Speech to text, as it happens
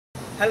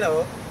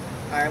Hello,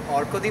 I am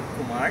Arkadeep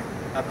Kumar,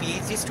 a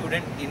PhD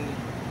student in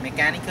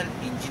Mechanical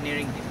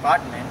Engineering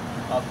Department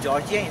of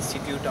Georgia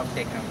Institute of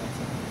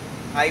Technology.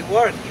 I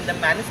work in the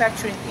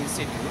Manufacturing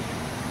Institute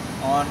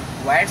on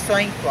wire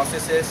sawing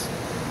processes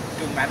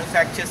to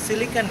manufacture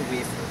silicon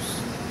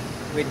wafers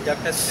with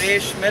Dr.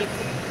 Sresh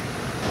Melko.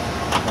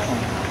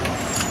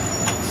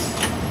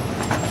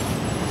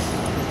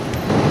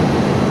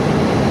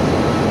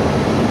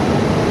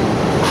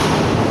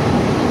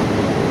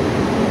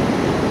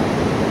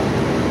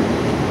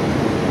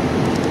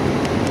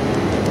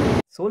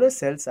 Solar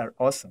cells are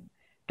awesome,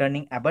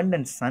 turning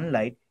abundant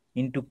sunlight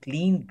into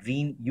clean,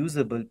 green,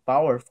 usable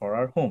power for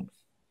our homes.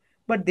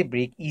 But they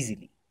break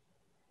easily.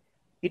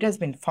 It has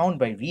been found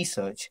by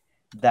research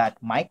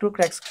that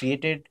microcracks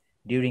created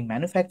during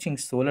manufacturing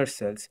solar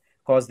cells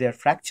cause their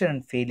fracture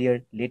and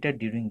failure later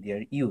during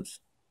their use.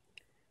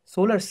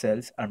 Solar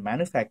cells are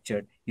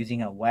manufactured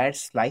using a wire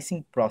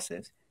slicing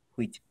process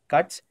which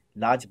cuts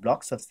large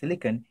blocks of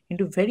silicon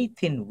into very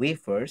thin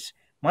wafers,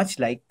 much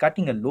like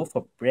cutting a loaf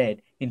of bread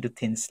into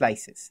thin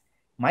slices.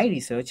 My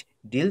research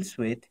deals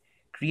with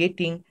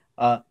creating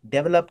a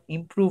developed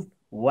improved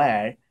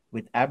wire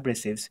with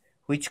abrasives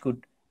which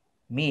could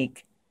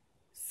make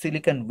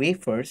silicon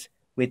wafers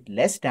with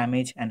less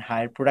damage and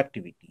higher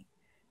productivity.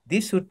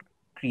 This would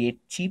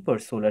create cheaper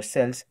solar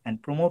cells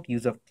and promote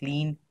use of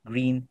clean,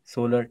 green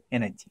solar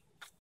energy.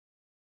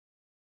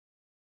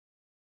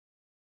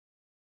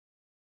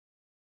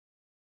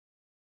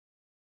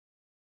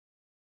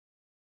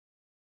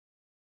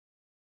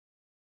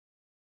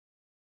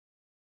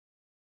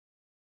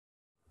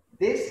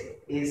 This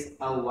is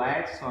a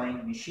wire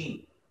sawing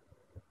machine.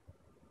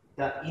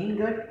 The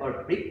ingot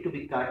or brick to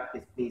be cut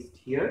is placed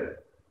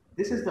here.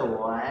 This is the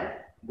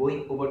wire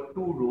going over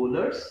two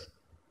rollers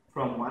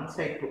from one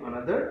side to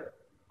another.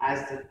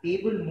 As the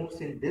table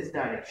moves in this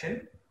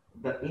direction,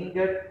 the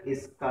ingot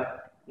is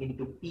cut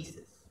into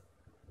pieces.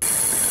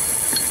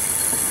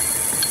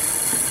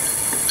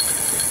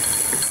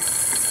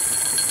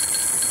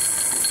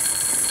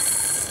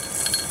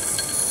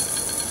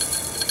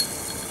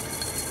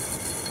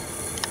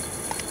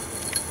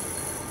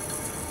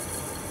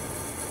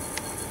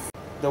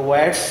 The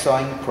wire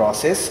sawing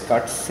process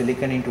cuts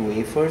silicon into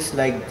wafers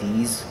like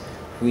these,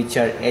 which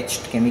are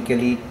etched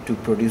chemically to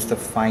produce the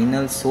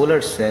final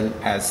solar cell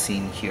as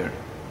seen here.